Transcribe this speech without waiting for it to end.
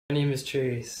My name is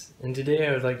Trace, and today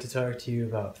I would like to talk to you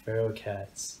about feral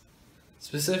cats,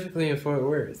 specifically in Fort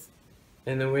Worth,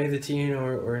 and the way the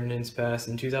TNR ordinance passed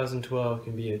in 2012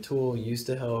 can be a tool used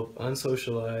to help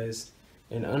unsocialized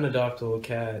and unadoptable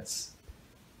cats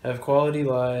have quality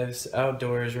lives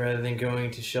outdoors rather than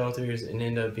going to shelters and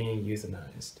end up being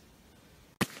euthanized.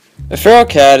 A feral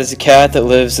cat is a cat that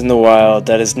lives in the wild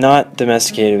that is not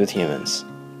domesticated with humans.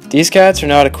 These cats are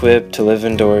not equipped to live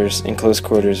indoors in close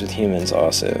quarters with humans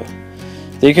also.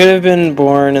 They could have been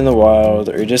born in the wild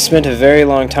or just spent a very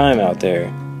long time out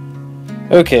there.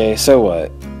 Okay, so what?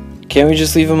 Can't we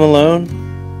just leave them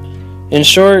alone? In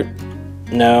short,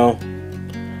 no.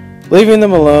 Leaving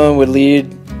them alone would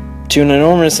lead to an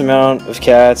enormous amount of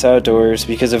cats outdoors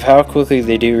because of how quickly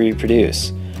they do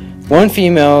reproduce. One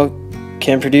female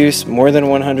can produce more than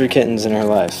 100 kittens in her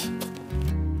life.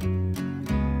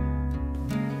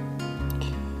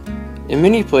 In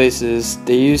many places,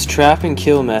 they use trap and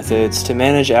kill methods to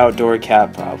manage outdoor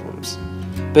cat problems.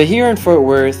 But here in Fort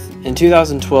Worth, in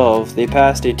 2012, they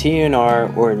passed a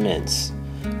TNR ordinance.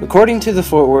 According to the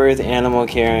Fort Worth Animal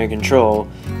Care and Control,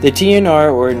 the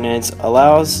TNR ordinance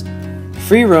allows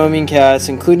free-roaming cats,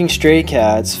 including stray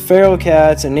cats, feral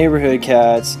cats, and neighborhood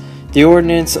cats. The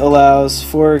ordinance allows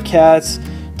for cats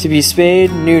to be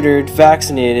spayed, neutered,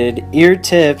 vaccinated,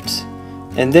 ear-tipped,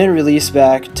 and then released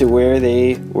back to where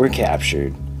they were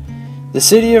captured. The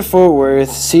city of Fort Worth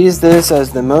sees this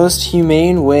as the most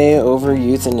humane way over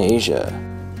euthanasia.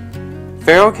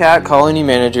 Feral cat colony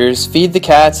managers feed the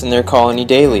cats in their colony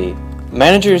daily.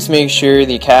 Managers make sure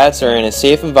the cats are in a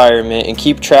safe environment and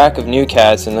keep track of new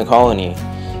cats in the colony.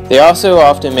 They also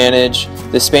often manage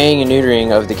the spaying and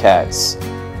neutering of the cats.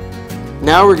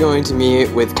 Now we're going to meet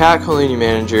with cat colony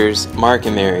managers Mark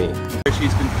and Mary.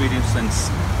 She's been feeding since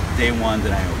day one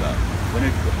that I know about.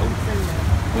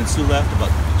 When Sue left,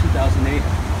 about 2008,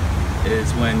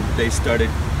 is when they started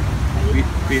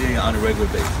feeding on a regular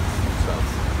basis.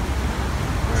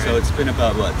 So it's been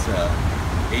about,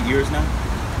 8 years now?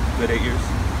 Good 8 years?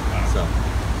 Wow. So,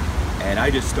 and I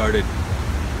just started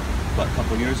about a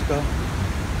couple years ago.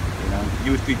 You know,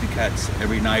 you would feed the cats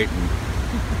every night,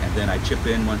 and then I chip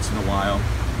in once in a while,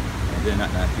 and then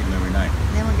I feed them every night.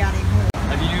 Then we got him hooked.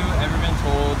 Have you ever been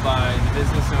told by the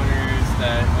business owners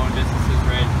that own businesses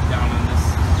right down on this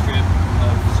strip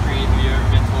of street, have you ever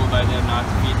been told by them not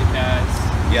to feed the cats?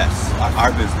 Yes,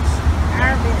 our business.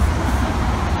 Our business.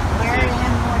 Larry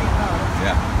and Morty both.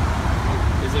 Yeah.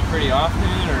 Is it pretty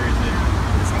often, or is it?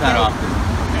 It's not often.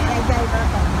 They gave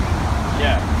up on me.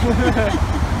 Yeah.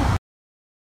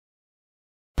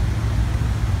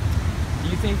 Do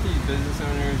you think the business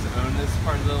owners own this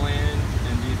part of the land,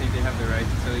 and do you think they have the right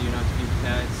to tell you not to feed the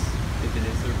cats if it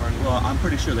is their part of the land? Well, I'm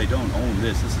pretty sure they don't own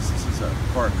this. This is a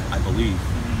park, I believe.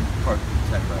 Park,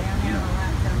 you know.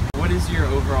 What is your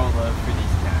overall love for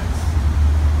these cats?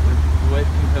 What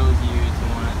compels you to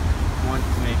want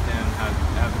to make them have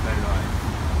a better life?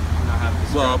 Not have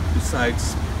to well,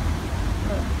 besides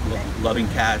loving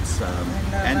cats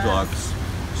and dogs,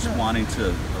 just wanting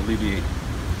to alleviate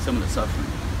some of the suffering.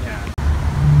 Yeah.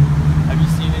 Have you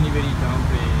seen anybody dump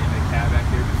a cat back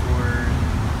here before?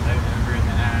 Ever in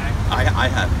the act? I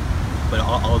haven't. But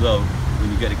although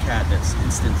when you get a cat that's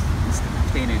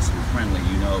instantaneously friendly,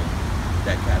 you know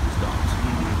that cat is dumped.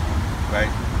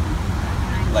 Right?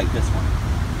 Like this one.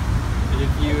 And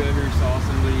if you ever saw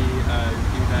somebody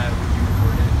do that, would you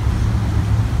report it?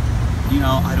 You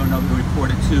know, I don't know who to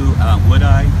report it to. Would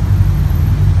I?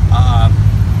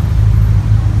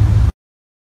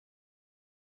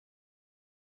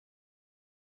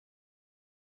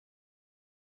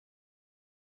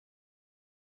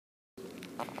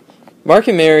 Mark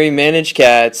and Mary manage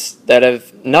cats that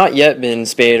have not yet been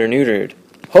spayed or neutered.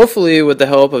 Hopefully, with the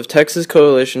help of Texas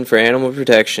Coalition for Animal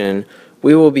Protection,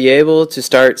 we will be able to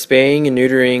start spaying and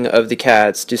neutering of the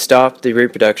cats to stop the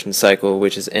reproduction cycle,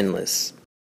 which is endless.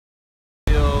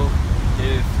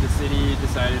 If the city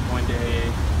decided one day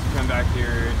to come back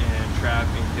here and trap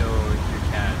and kill your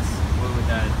cats, what would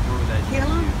that do Kill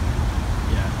to you? them?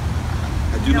 Yeah.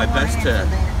 I do my best to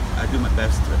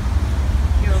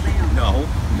Kill them. no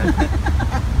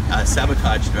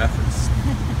sabotage their efforts.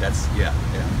 That's yeah.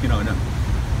 You know, in a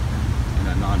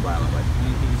non-violent way.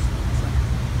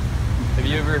 Have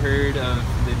you ever heard of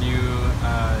the new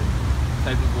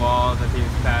type of law that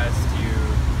they've passed to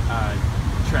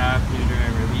trap, neuter,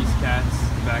 and release cats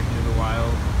back into the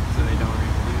wild so they don't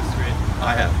reproduce, right?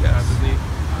 I have, yes. Rapidly?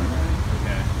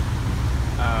 Okay.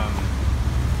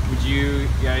 Would you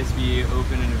guys be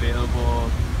open and available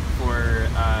for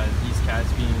these cats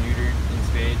being neutered and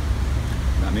spayed?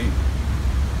 Not me.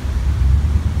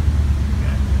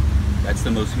 Okay. That's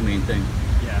the most humane thing.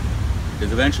 Yeah.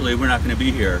 because eventually we're not going to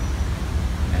be here,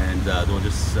 and they'll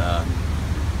just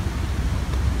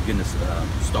begin to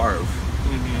starve,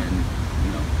 and you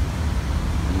know,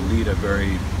 lead a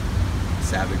very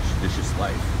savage, vicious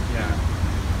life. Yeah.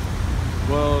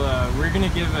 Well, we're going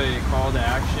to give a call to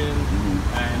action,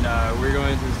 and we're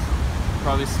going to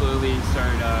probably slowly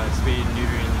start spaying and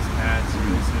neutering these cats,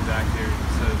 releasing them back here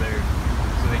so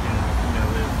they can, you know,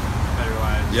 live better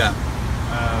lives. Yeah.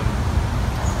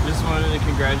 Just wanted to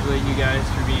congratulate you guys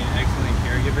for being excellent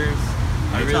caregivers.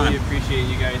 I really appreciate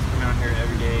you guys coming out here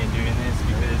every day and doing this,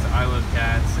 because I love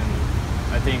cats, and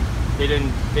I think they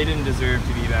didn't deserve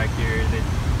to be back here. It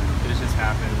just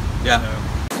happened. Yeah.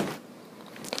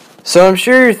 So I'm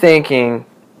sure you're thinking,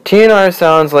 TNR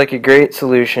sounds like a great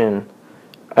solution.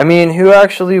 I mean, who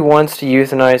actually wants to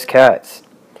euthanize cats?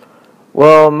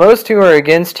 Well, most who are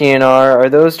against TNR are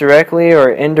those directly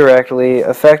or indirectly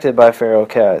affected by feral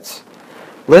cats.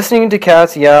 Listening to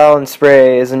cats yowl and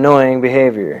spray is annoying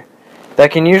behavior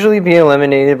that can usually be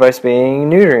eliminated by spaying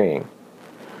and neutering.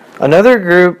 Another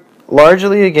group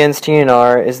largely against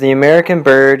TNR is the American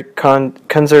Bird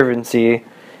Conservancy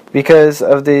because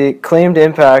of the claimed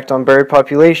impact on bird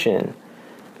population.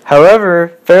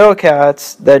 However, feral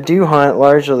cats that do hunt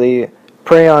largely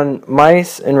prey on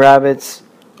mice and rabbits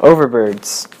over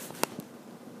birds.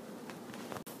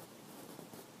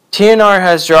 TNR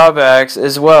has drawbacks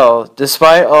as well,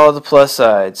 despite all the plus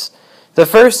sides. The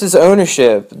first is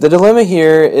ownership. The dilemma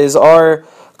here is, are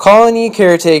colony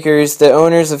caretakers the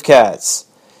owners of cats?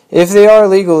 If they are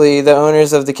legally the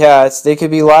owners of the cats, they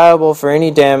could be liable for any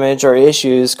damage or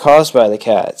issues caused by the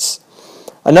cats.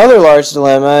 Another large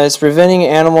dilemma is preventing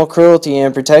animal cruelty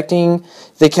and protecting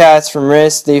the cats from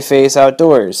risks they face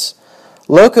outdoors.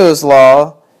 Loco's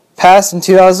Law, passed in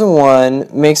 2001,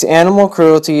 makes animal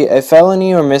cruelty a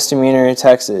felony or misdemeanor in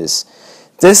Texas.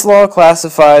 This law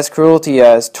classifies cruelty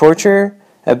as torture,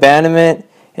 abandonment,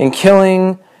 and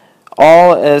killing,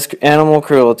 all as animal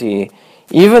cruelty.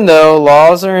 Even though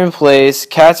laws are in place,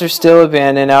 cats are still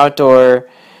abandoned outdoor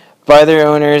by their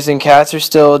owners, and cats are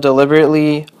still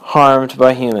deliberately harmed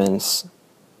by humans.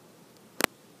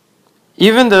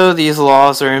 Even though these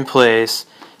laws are in place,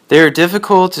 they are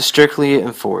difficult to strictly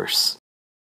enforce.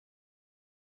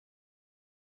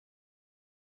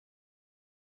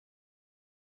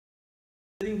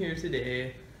 Sitting here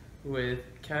today with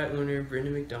cat owner Brenda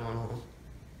McDonald,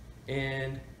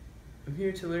 and I'm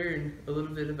here to learn a little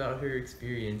bit about her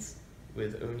experience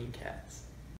with owning cats.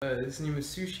 His name is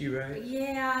Sushi, right?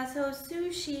 Yeah, so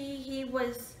Sushi, he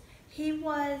was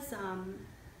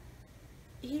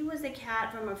a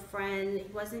cat from a friend.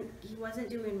 He wasn't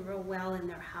doing real well in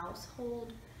their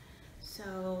household.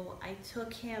 So I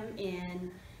took him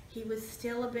in. He was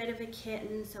still a bit of a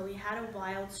kitten, so he had a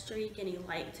wild streak and he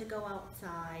liked to go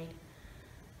outside.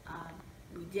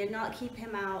 We did not keep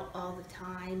him out all the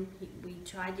time. We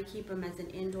tried to keep him as an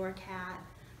indoor cat,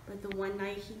 but the one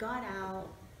night he got out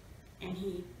and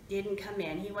he didn't come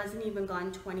in. He wasn't even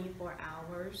gone 24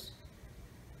 hours.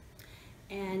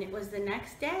 And it was the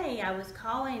next day I was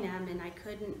calling him and I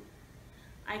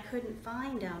couldn't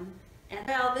find him. And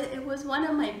well, it was one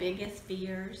of my biggest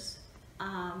fears.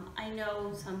 I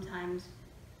know sometimes,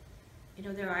 you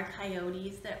know, there are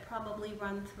coyotes that probably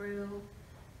run through,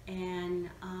 and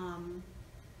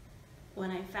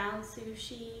when I found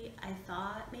Sushi, I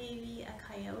thought maybe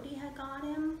a coyote had got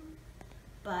him,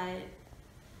 but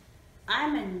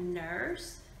I'm a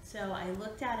nurse, so I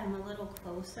looked at him a little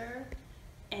closer,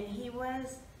 and he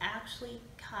was actually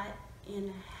cut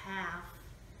in half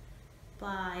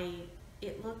by,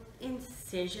 it looked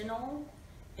incisional.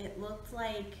 It looked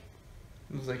like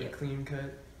it was like a clean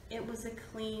cut? It was a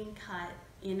clean cut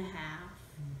in half.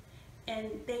 And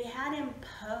they had him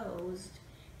posed.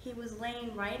 He was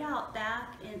laying right out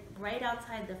back, right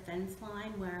outside the fence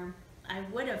line where I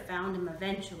would have found him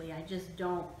eventually. I just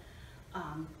don't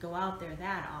go out there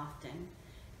that often.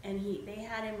 And they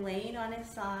had him laying on his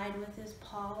side with his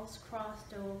paws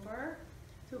crossed over.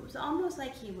 So it was almost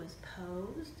like he was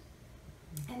posed.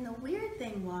 And the weird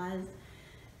thing was,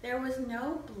 there was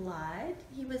no blood.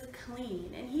 He was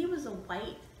clean, and he was a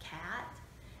white cat,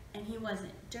 and he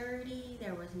wasn't dirty.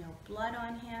 There was no blood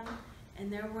on him,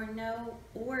 and there were no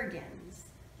organs.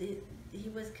 He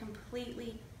was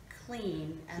completely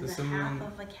clean as a half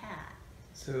of a cat.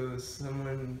 So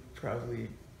someone probably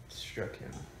struck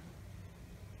him.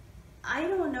 I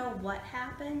don't know what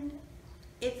happened.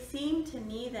 It seemed to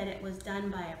me that it was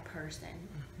done by a person.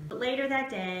 But later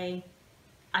that day,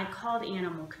 I called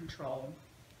animal control.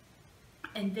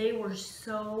 And they were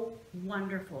so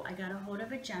wonderful. I got a hold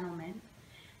of a gentleman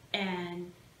and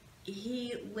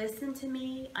he listened to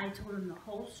me. I told him the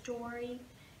whole story.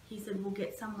 he said, we'll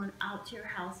get someone out to your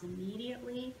house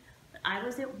immediately. But I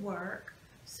was at work,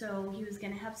 so he was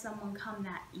going to have someone come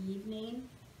that evening.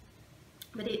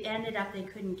 But it ended up they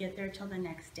couldn't get there till the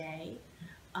next day.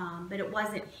 But it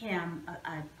wasn't him.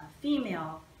 A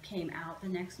female came out the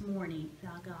next morning,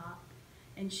 dug up,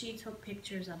 and she took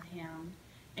pictures of him.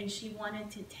 And she wanted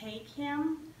to take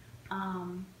him,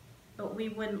 but we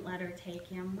wouldn't let her take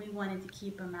him. We wanted to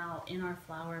keep him out in our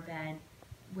flower bed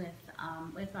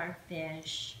with our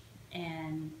fish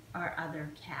and our other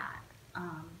cat.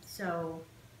 So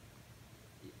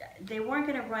they weren't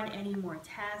going to run any more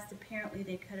tests. Apparently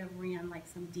they could have ran like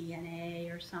some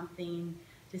DNA or something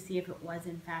to see if it was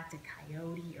in fact a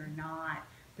coyote or not.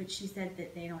 But she said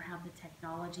that they don't have the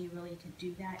technology really to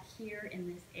do that here in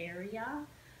this area.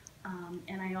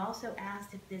 And I also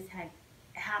asked if this had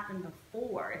happened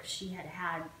before, if she had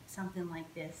had something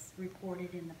like this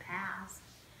reported in the past.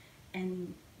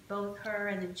 And both her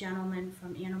and the gentleman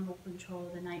from animal control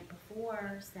the night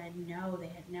before said no, they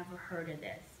had never heard of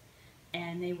this.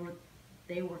 And they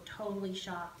were totally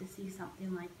shocked to see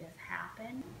something like this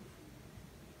happen.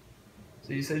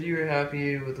 So you said you were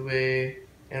happy with the way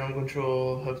animal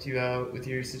control helped you out with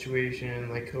your situation,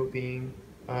 like coping.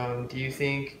 Do you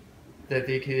think that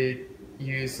they could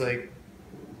use like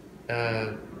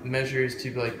measures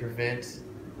to like prevent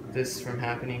this from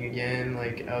happening again,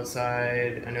 like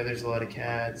outside? I know there's a lot of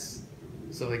cats,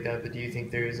 stuff like that, but do you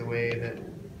think there is a way that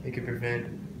they could prevent,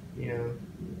 you know?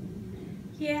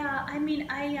 Yeah, I mean,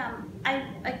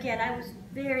 I was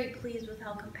very pleased with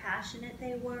how compassionate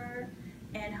they were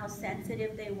and how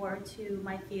sensitive they were to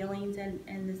my feelings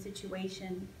and the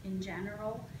situation in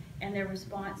general, and their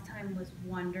response time was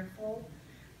wonderful.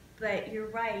 But you're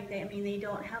right, they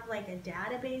don't have like a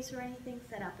database or anything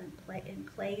set up in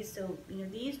place, so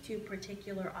these two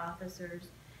particular officers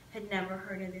had never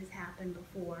heard of this happen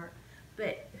before.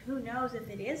 But who knows if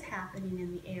it is happening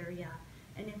in the area,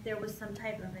 and if there was some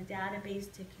type of a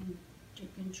database to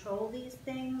control these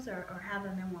things, or have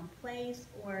them in one place,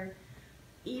 or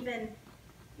even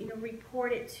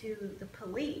report it to the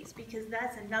police, because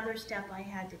that's another step I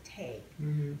had to take.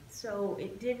 Mm-hmm. So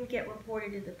it didn't get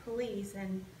reported to the police,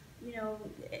 and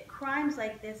crimes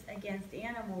like this against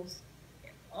animals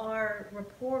are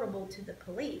reportable to the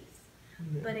police.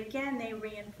 Mm-hmm. But again, they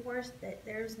reinforced that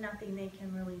there's nothing they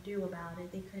can really do about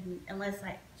it. They couldn't, unless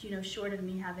short of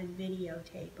me having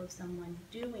videotape of someone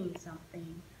doing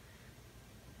something,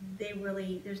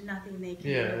 there's nothing they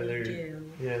can really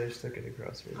do. Yeah, they're stuck at a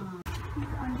crossroads.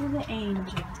 Under the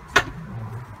angel.